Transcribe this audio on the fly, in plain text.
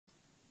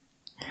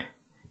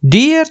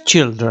Dear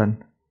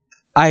children,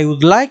 I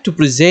would like to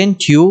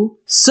present you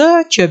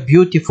such a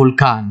beautiful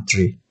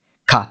country,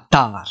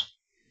 Qatar.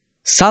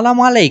 Salam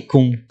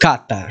alaikum,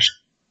 Qatar.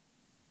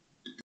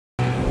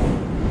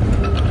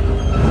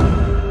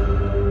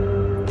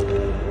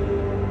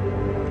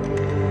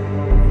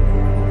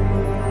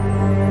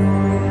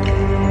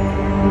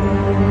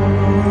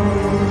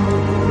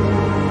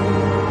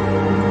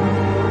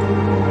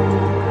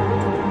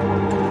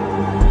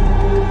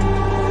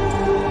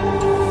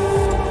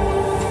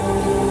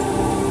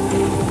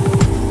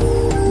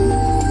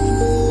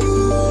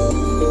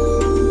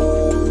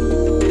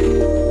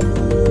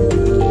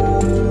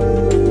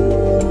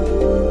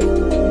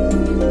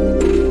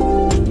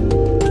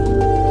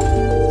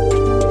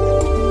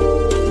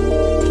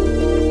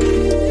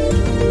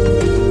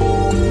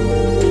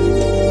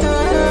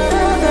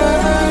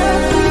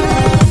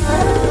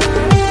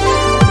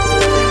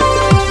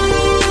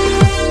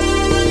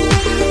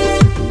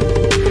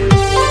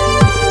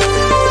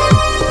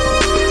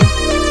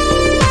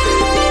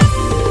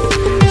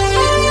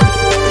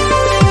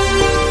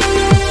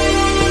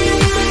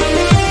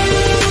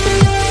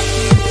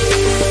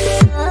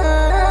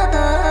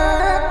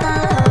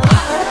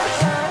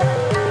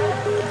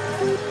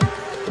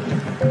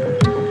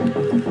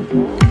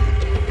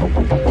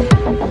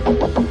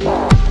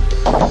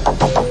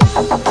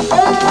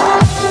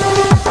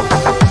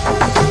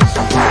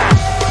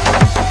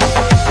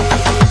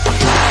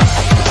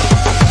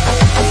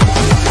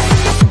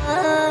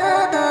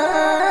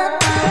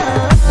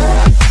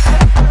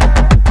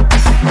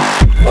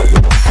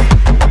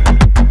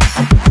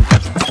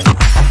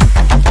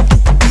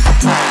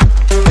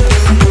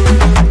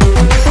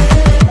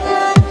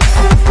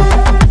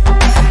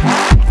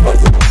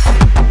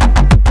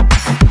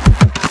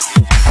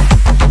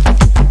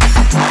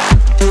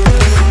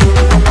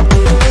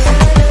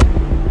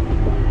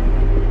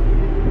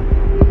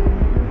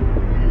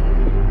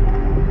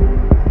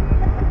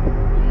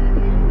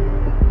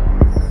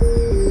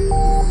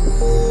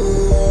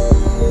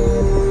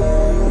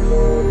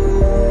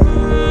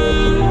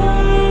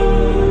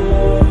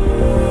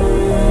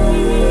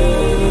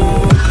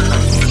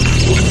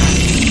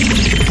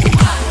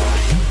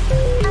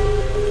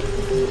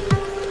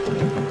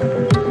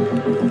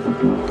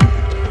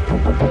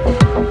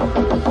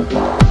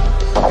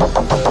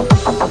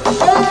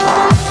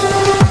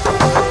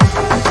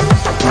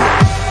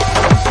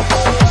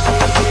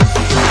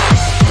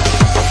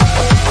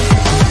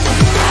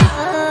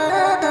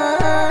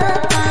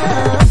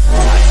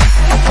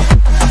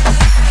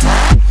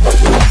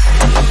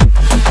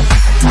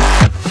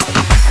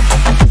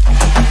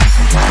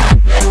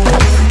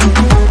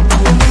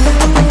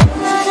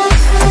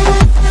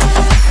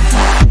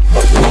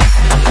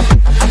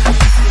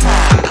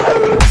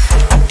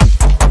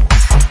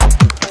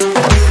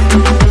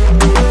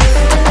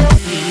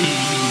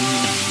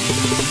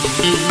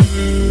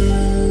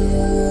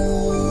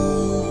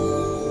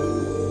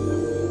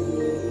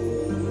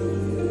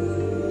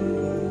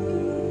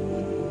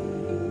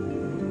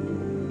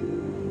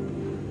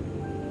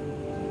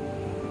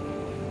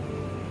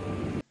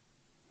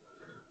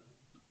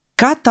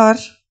 Qatar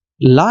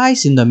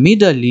lies in the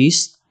Middle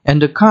East and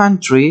the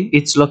country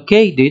is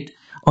located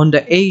on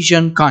the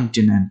Asian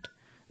continent.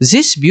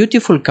 This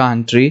beautiful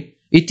country,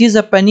 it is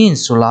a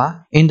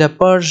peninsula in the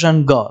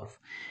Persian Gulf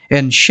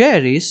and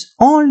shares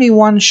only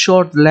one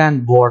short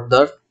land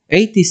border,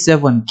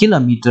 87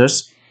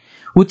 kilometers,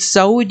 with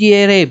Saudi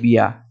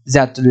Arabia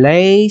that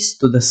lays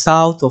to the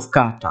south of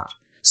Qatar.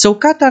 So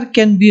Qatar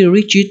can be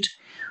reached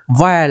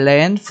via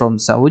land from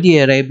Saudi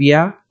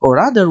Arabia or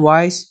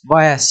otherwise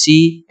via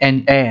sea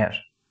and air.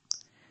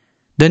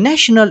 The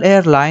national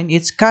airline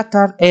is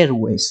Qatar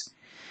Airways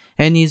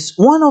and is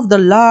one of the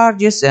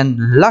largest and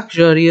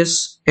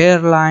luxurious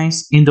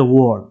airlines in the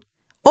world.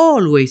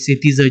 Always it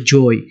is a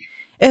joy.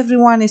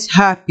 Everyone is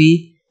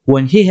happy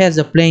when he has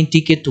a plane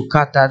ticket to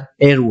Qatar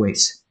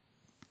Airways.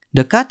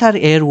 The Qatar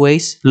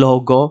Airways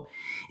logo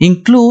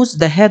includes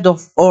the head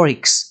of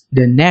oryx,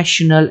 the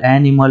national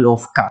animal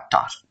of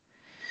Qatar.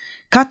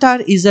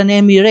 Qatar is an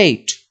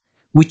emirate,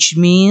 which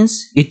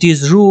means it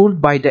is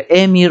ruled by the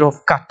Emir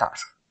of Qatar.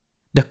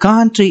 The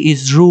country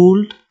is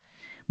ruled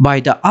by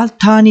the Al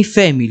Thani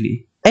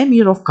family.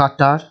 Emir of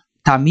Qatar,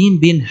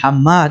 Tamim bin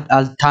Hamad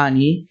Al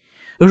Thani,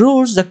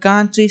 rules the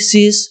country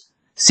since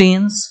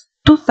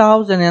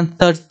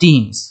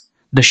 2013.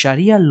 The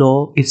Sharia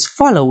law is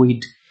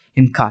followed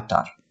in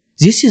Qatar.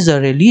 This is a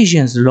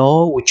religion's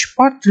law which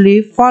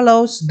partly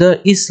follows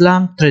the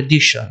Islam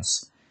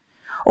traditions.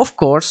 Of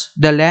course,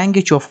 the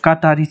language of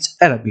Qatar is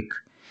Arabic.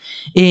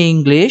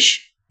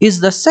 English is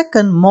the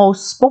second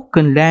most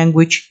spoken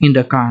language in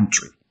the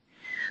country.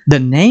 The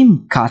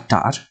name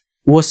Qatar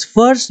was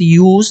first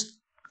used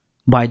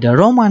by the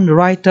Roman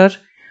writer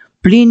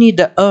Pliny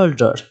the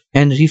Elder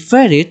and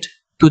referred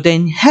to the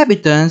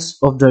inhabitants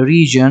of the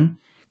region,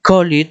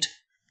 called it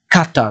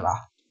Qatara.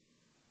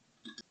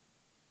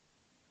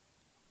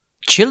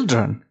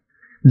 Children,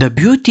 the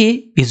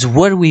beauty is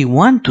where we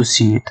want to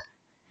see it,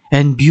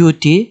 and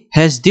beauty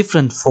has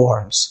different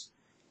forms.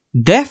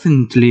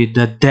 Definitely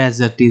the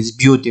desert is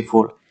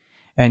beautiful,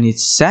 and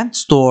its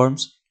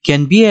sandstorms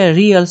can be a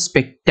real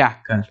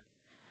spectacle.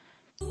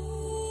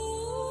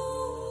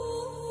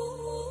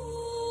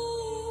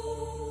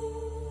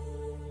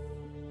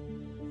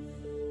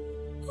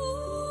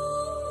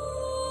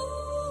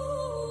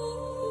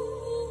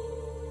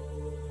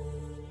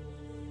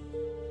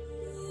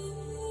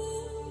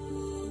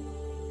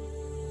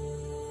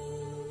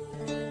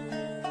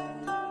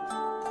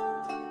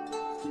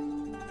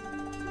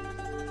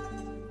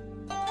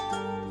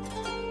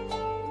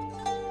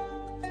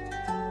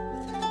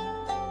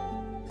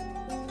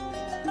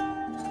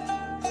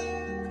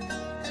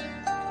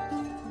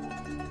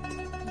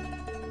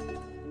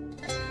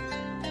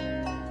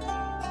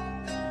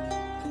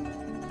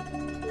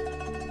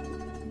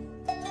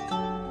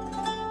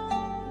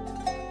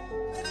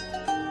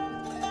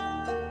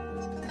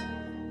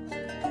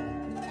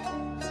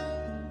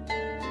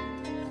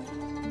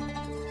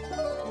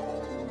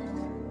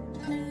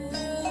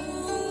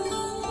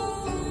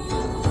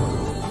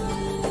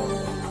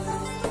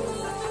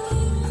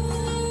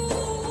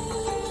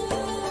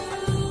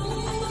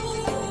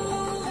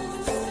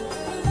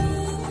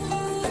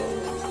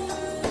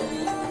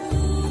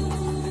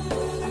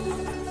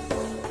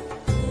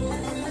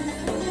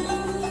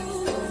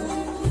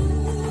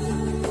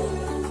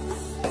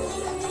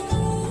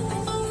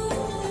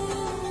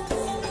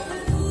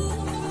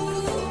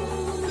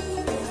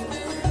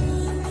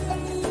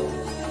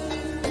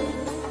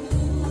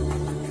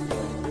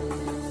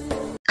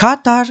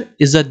 Qatar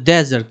is a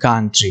desert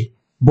country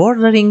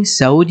bordering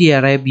Saudi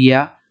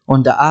Arabia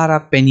on the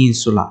Arab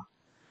Peninsula.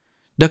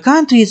 The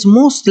country is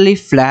mostly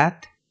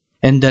flat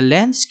and the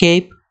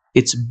landscape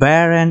is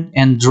barren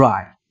and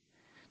dry.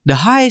 The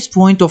highest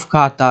point of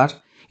Qatar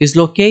is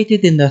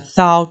located in the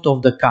south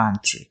of the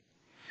country.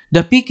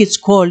 The peak is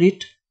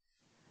called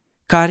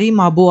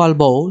Karim Abu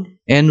al-Bawl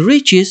and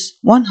reaches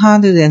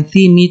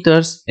 103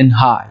 meters in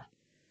height.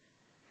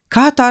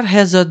 Qatar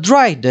has a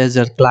dry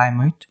desert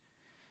climate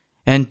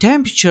and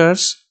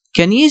temperatures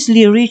can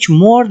easily reach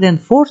more than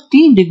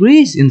 14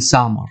 degrees in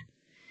summer.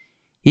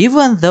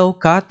 Even though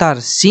Qatar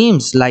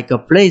seems like a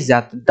place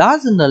that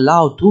doesn't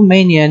allow too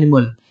many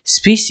animal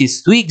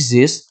species to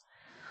exist,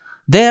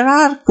 there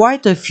are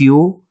quite a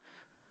few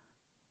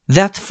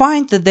that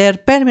find their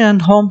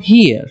permanent home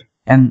here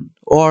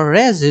or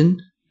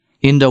resident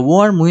in the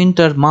warm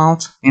winter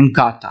months in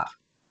Qatar.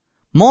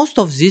 Most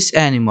of these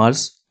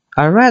animals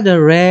are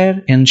rather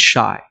rare and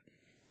shy.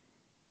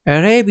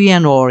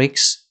 Arabian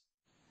oryx.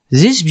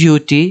 This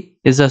beauty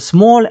is a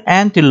small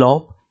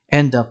antelope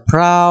and the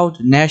proud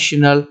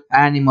national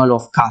animal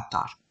of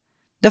Qatar,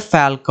 the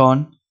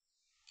falcon.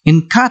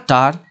 In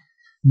Qatar,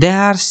 there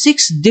are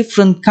 6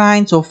 different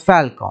kinds of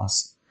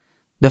falcons.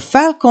 The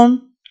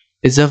falcon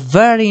is a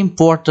very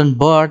important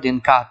bird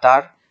in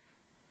Qatar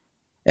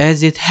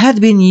as it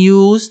had been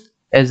used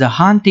as a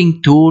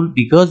hunting tool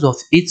because of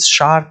its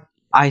sharp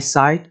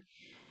eyesight,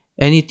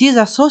 and it is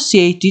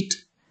associated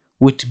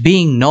with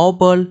being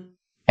noble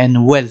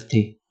and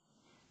wealthy.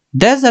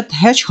 Desert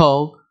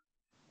hedgehog.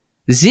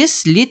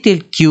 This little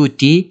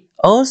cutie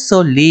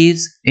also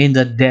lives in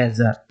the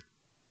desert.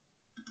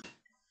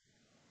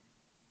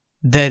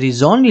 There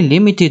is only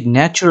limited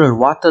natural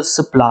water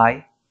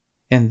supply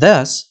and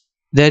thus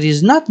there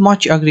is not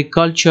much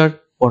agriculture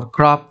or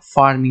crop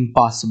farming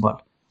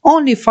possible.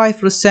 Only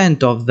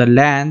 5% of the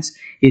lands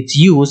is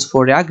used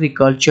for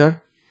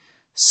agriculture,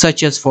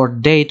 such as for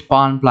date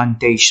palm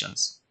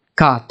plantations.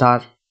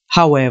 Qatar,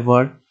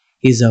 however,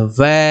 is a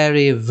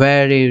very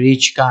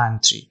rich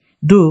country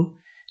due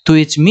to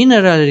its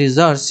mineral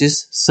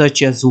resources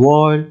such as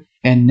oil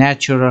and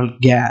natural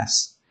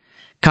gas.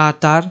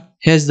 Qatar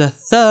has the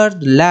 3rd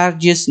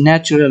largest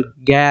natural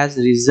gas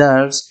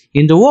reserves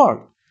in the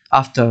world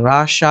after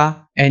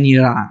Russia and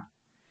Iran.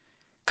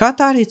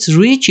 Qatar is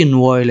rich in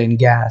oil and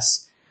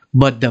gas,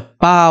 but the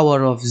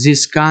power of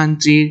this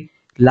country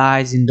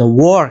lies in the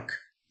work,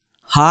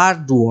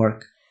 hard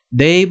work,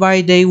 day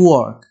by day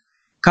work.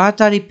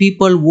 Qatari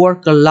people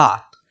work a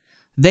lot.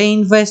 They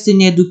invest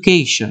in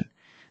education.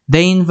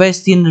 They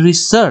invest in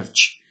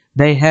research.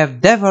 They have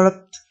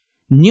developed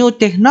new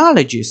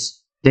technologies.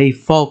 They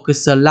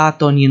focus a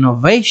lot on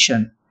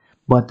innovation.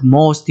 But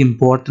most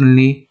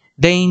importantly,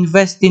 they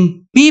invest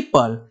in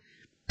people.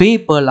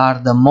 People are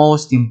the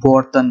most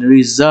important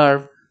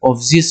reserve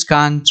of this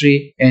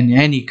country and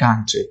any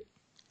country.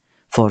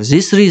 For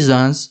these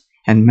reasons,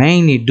 and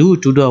mainly due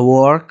to the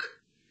work,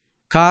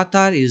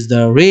 Qatar is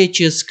the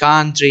richest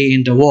country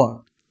in the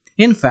world.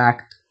 In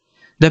fact,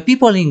 the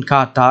people in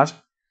Qatar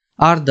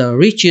are the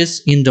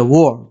richest in the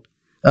world.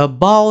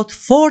 About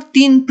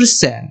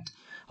 14%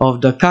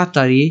 of the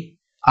Qatari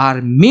are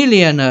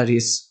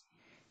millionaires.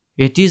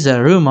 It is a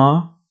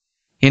rumor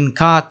in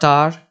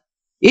Qatar,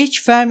 each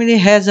family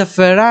has a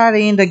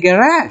Ferrari in the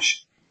garage.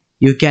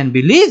 You can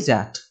believe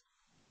that.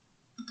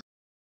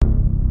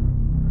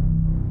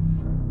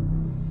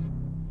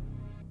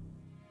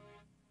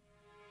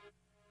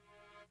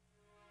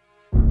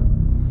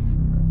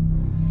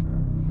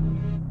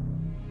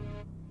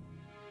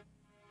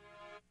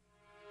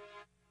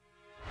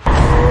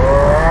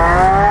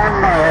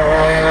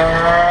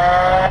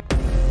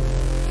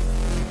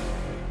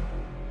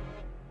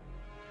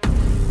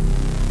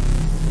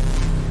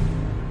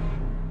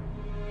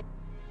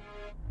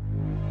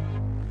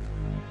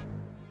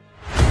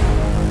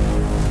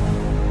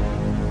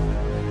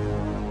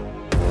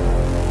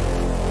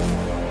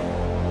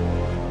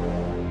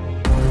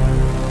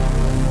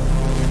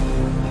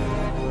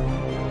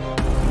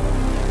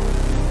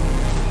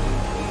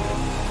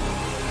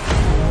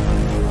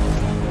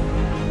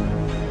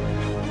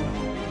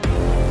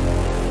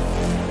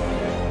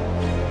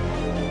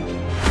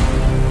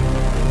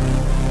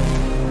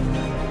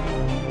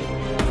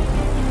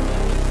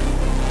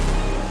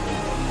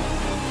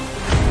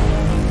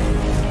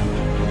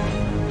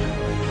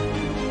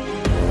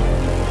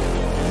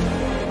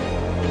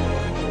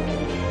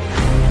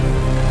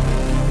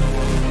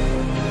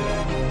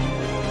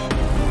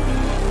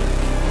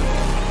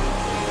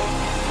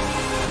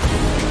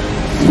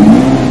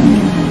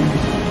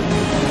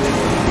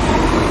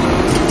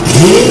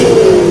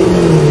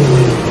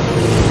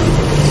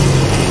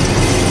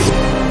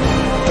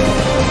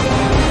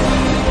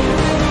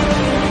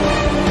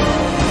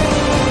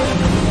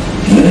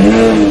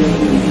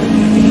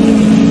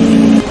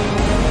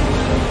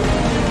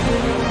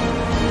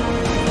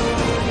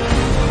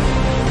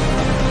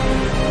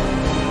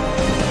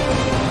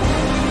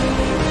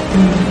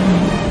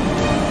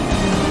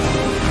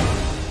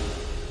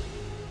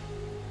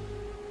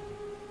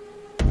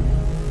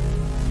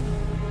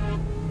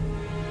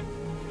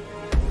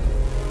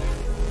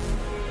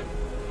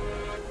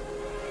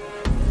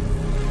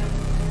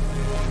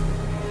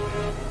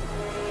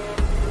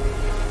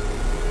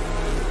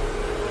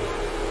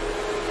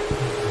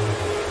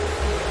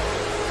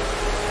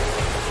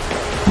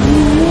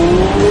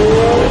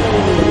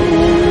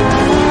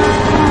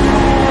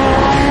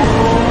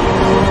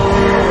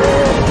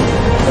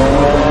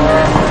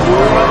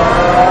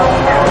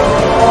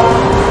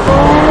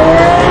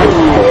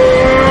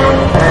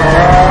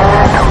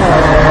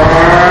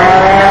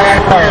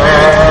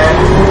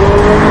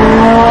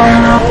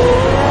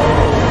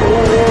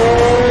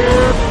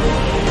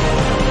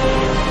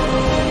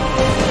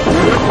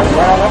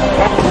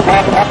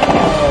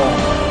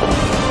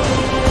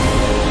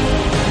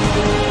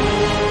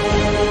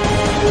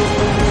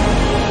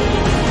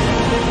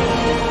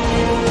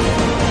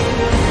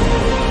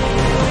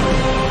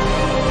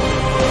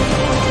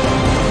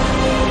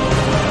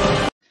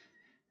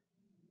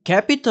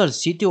 Capital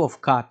city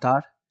of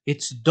Qatar,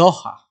 it's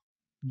Doha.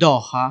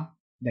 Doha,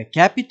 the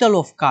capital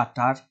of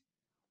Qatar,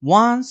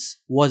 once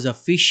was a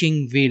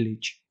fishing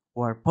village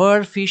where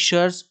pearl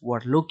fishers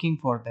were looking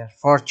for their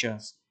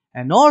fortunes,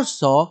 and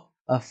also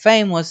a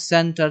famous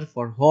center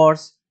for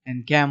horse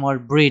and camel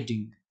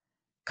breeding.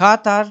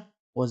 Qatar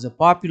was a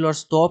popular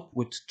stop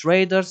with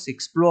traders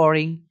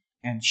exploring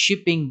and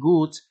shipping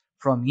goods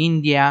from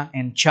India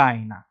and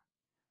China.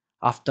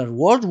 After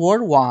World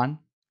War I,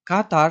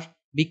 Qatar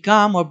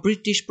became a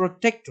British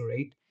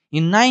protectorate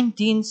in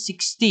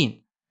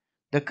 1916.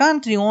 The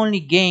country only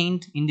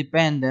gained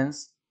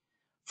independence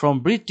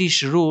from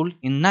British rule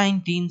in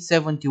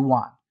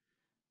 1971.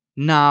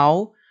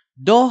 Now,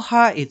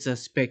 Doha is a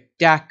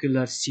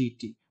spectacular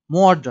city,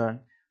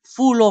 modern,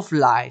 full of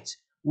lights,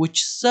 with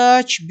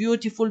such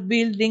beautiful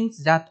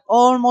buildings that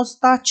almost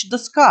touch the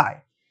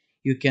sky.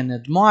 You can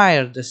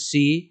admire the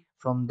sea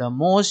from the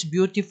most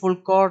beautiful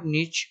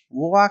Corniche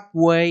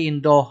walkway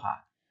in Doha,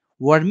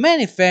 where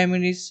many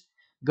families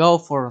go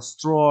for a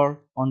stroll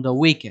on the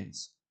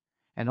weekends.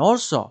 And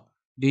also,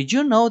 did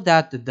you know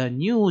that the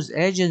news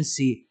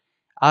agency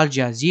Al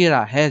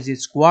Jazeera has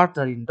its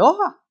quarter in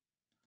Doha?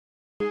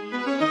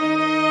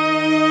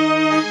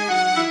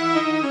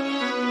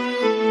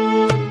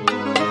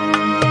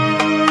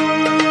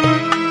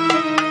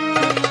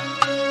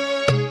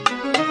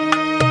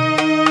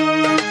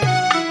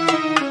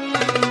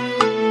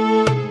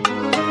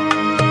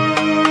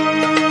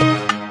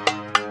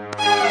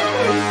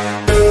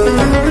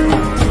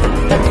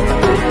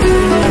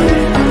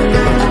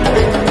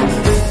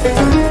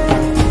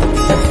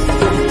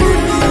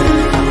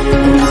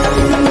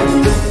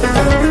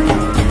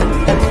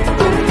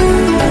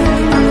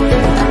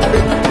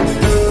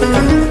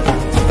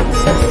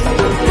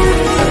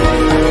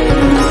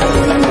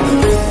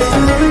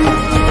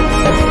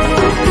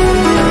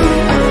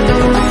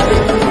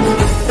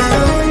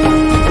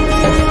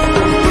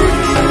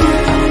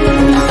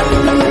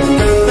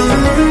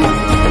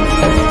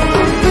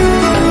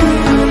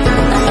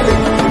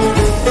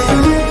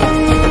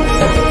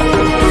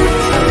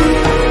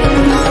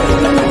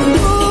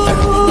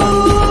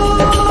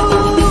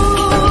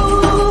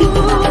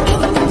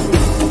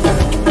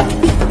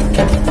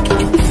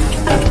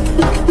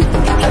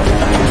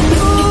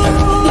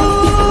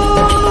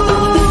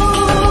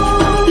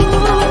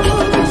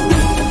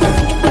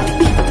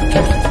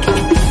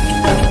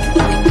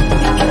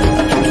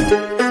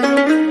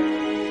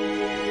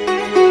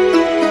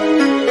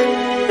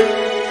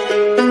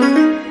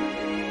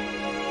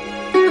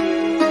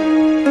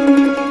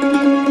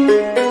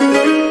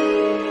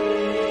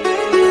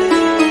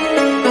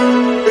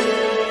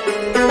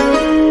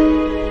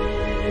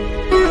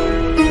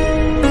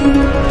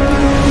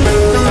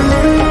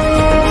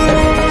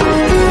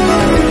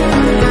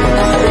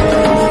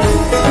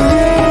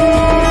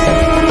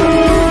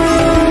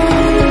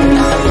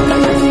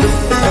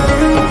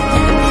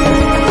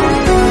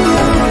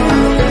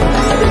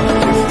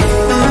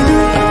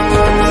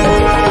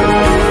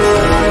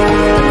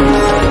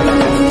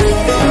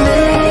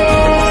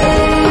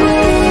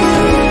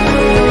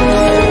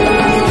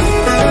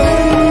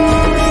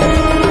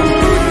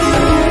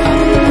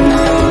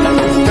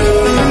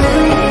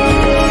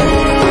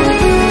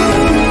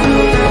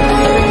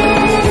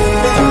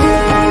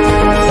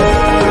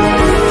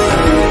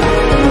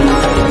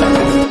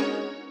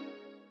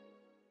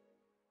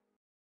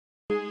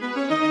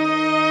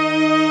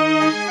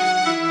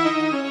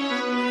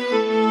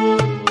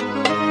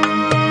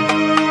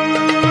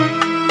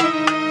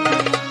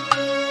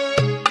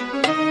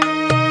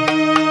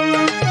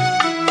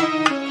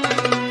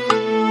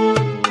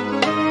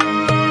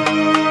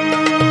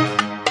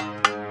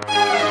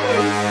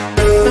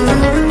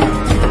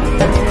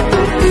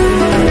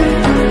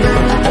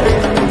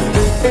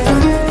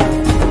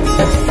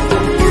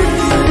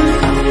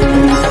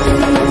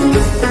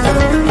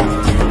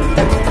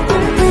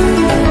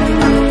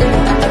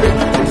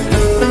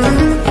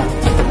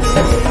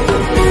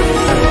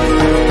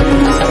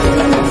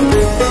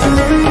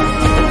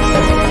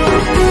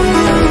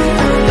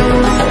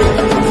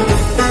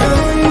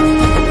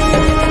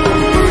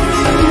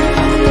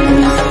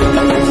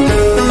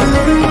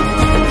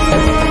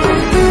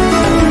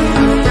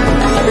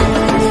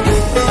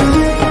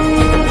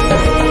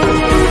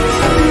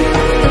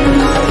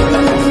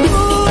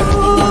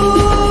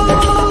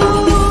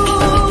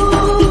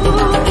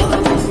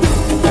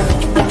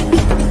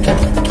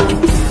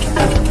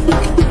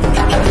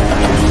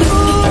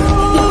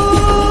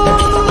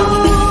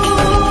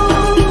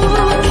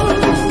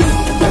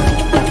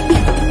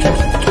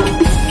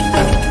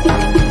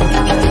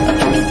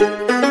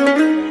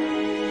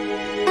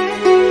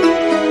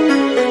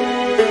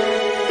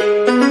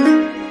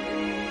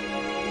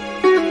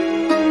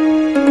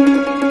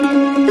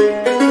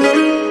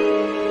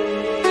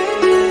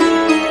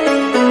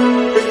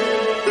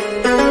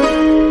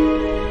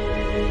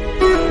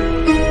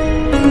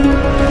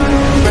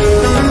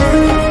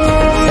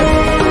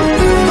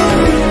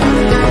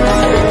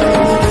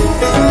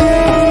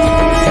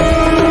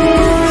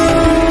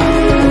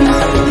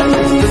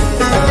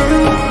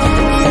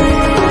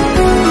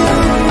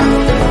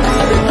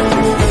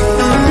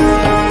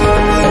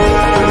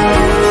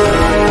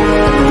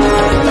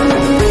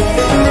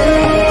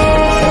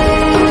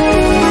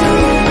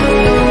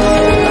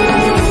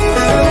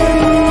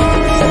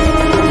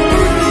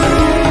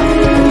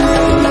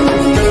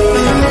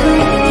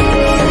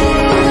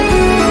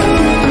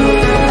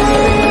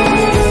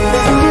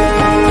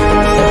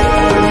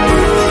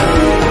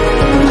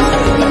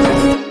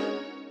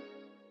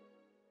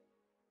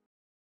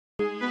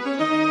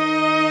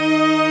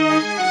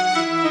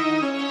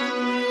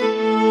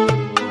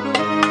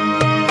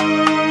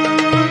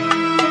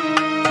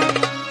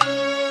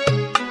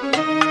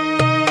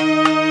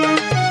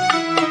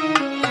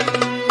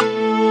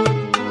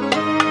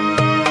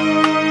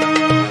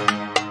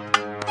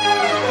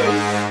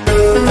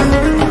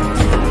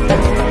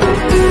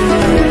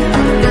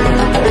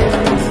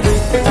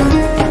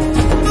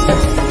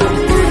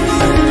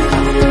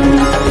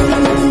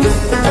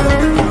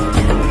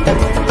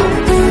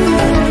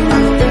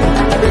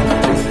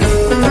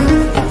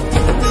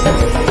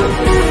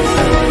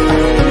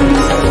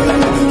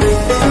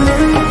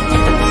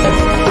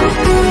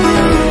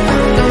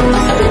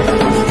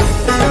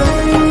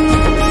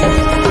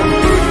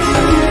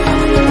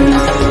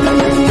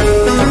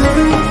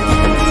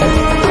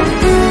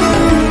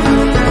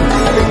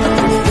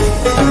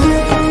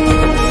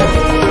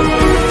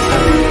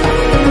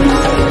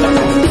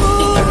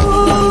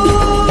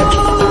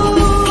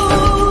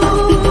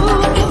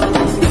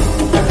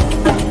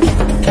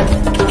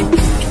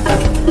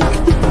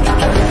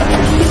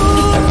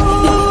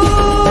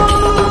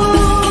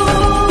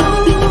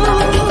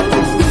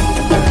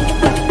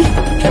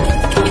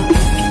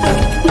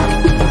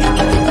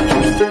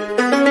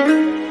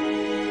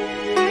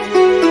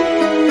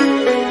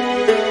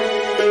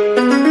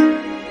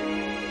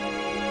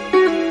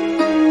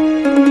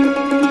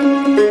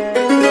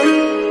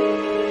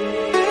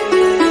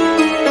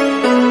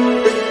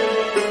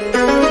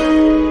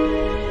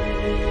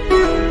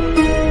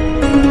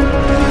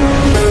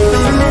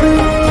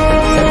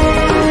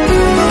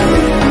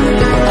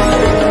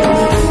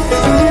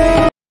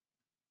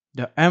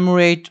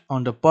 emirate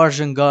on the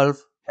Persian Gulf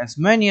has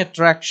many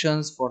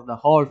attractions for the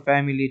whole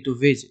family to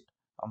visit.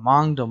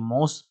 Among the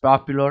most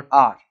popular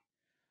are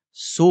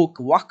Souk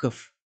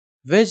Waqf.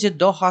 Visit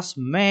Doha's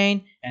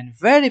main and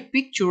very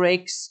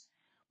picturesque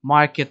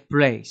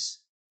marketplace.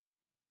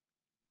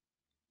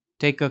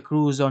 Take a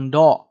cruise on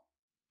Doha,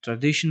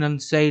 traditional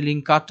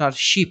sailing Qatar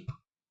ship.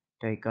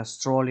 Take a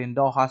stroll in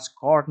Doha's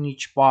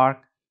Corniche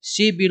Park,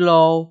 see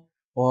below,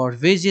 or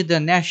visit the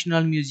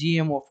National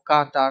Museum of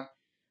Qatar,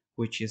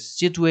 which is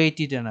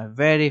situated in a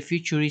very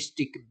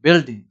futuristic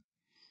building.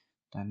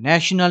 The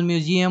National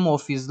Museum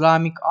of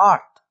Islamic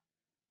Art,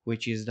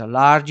 which is the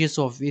largest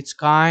of its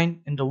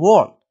kind in the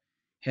world,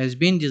 has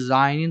been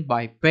designed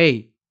by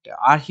Pei, the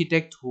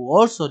architect who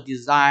also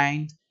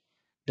designed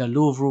the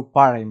Louvre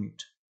Pyramid.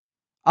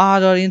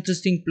 Other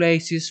interesting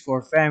places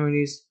for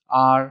families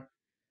are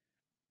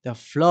the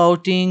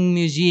Floating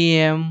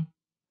Museum,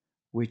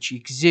 which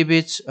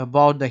exhibits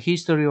about the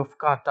history of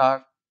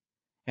Qatar,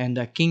 and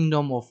the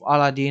Kingdom of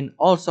Aladdin,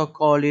 also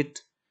call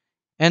it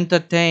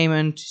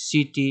entertainment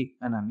city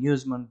and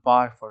amusement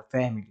park for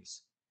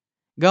families.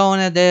 Go on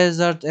a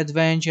desert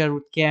adventure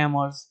with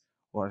camels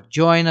or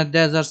join a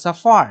desert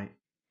safari.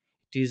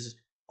 It is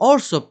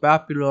also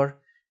popular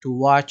to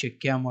watch a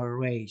camel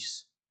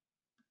race.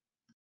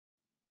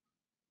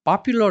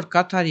 Popular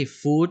Qatari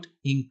food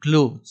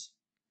includes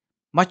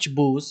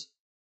machbouz,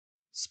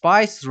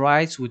 spiced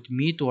rice with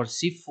meat or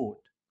seafood.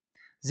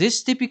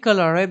 This typical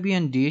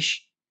Arabian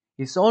dish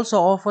is also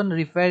often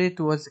referred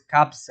to as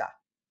kabsa,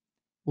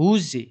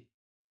 uzi,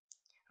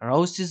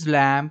 roasted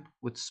lamb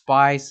with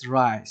spiced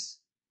rice,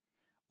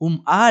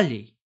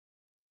 ali,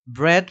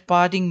 bread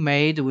pudding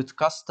made with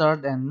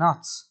custard and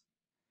nuts,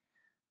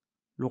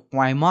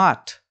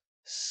 luqwaimat,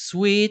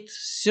 sweet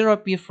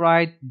syrupy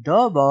fried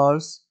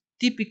doughballs,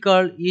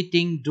 typical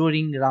eating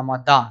during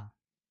Ramadan.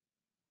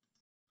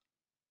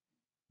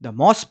 The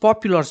most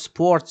popular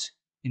sports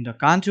in the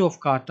country of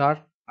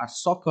Qatar are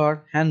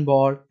soccer,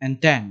 handball, and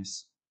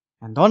tennis.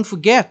 And don't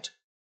forget,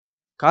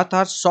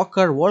 Qatar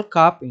Soccer World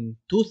Cup in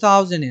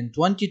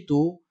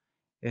 2022,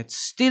 it's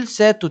still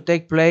set to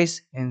take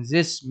place in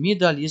this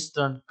Middle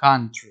Eastern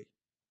country.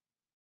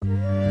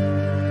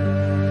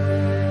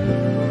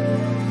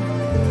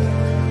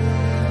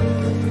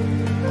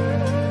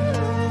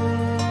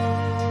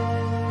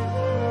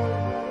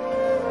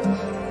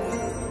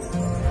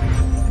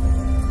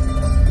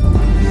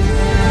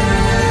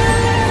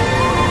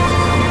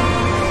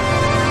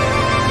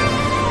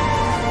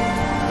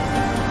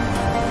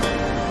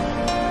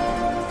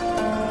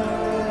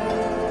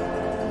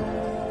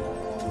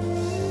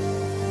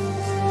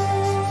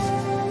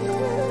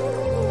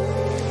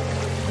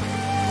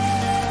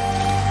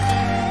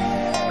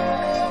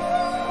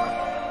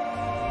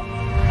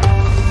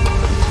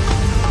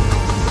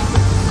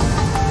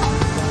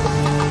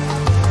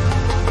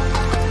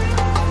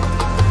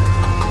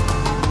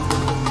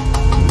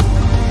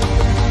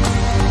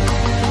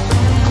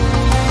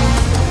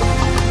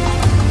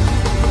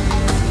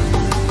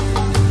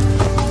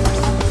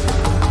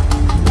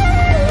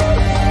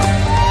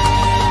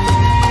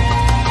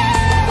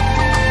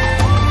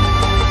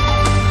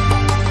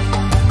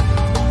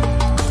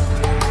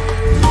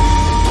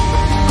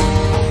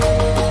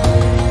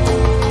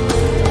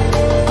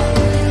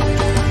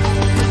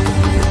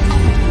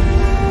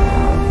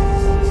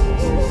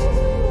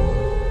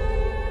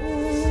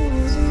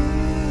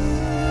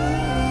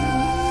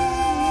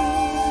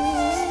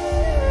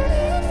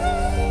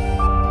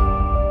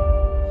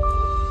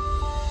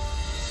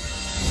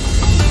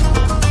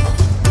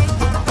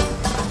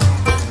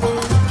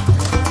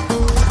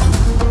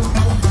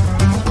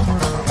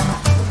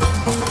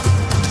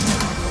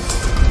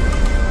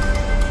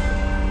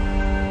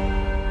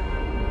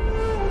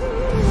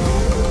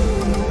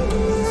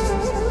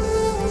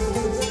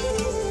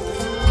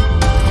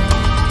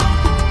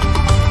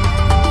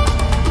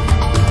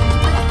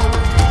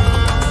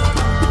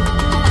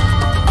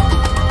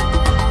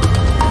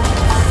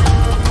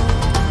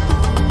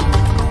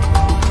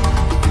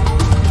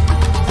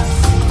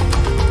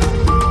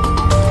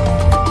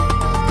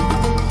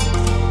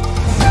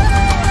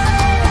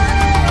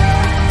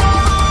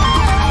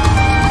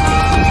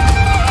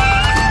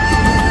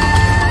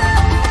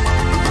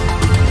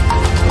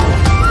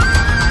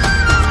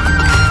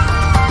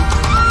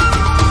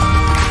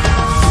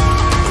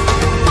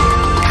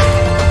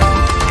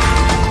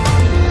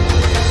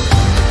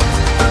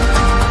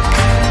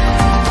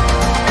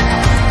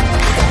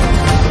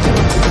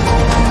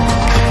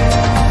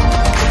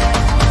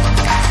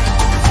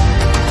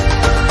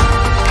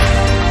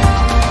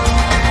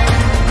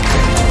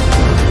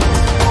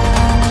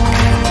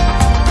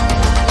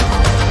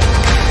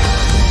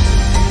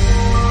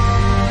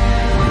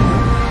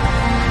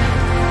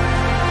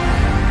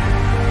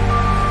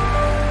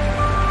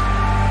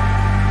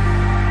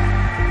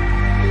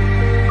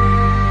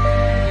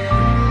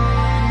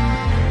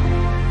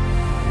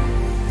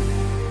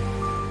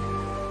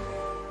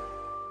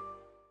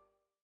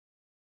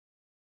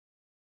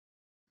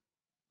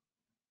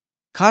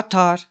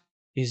 Qatar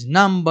is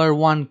number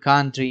one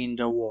country in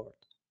the world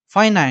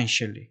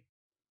financially.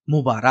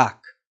 Mubarak.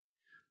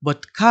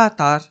 But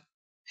Qatar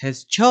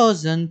has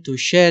chosen to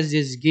share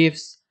these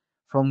gifts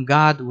from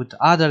God with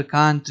other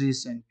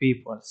countries and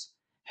peoples,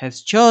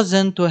 has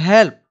chosen to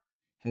help,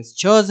 has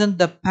chosen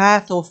the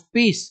path of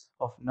peace,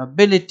 of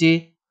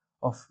nobility,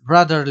 of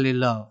brotherly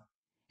love.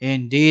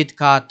 Indeed,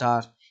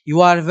 Qatar,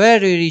 you are a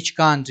very rich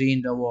country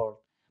in the world,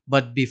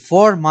 but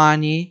before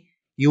money,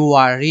 you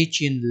are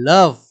rich in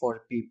love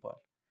for people.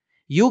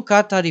 You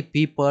Qatari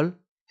people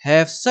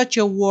have such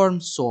a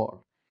warm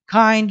soul,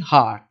 kind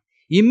heart.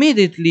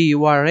 Immediately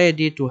you are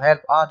ready to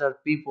help other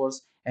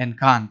peoples and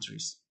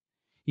countries.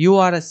 You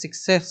are a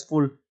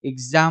successful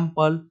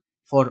example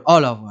for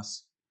all of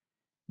us.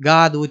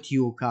 God with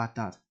you,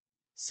 Qatar.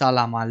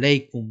 Salam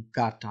alaikum,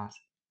 Qatar.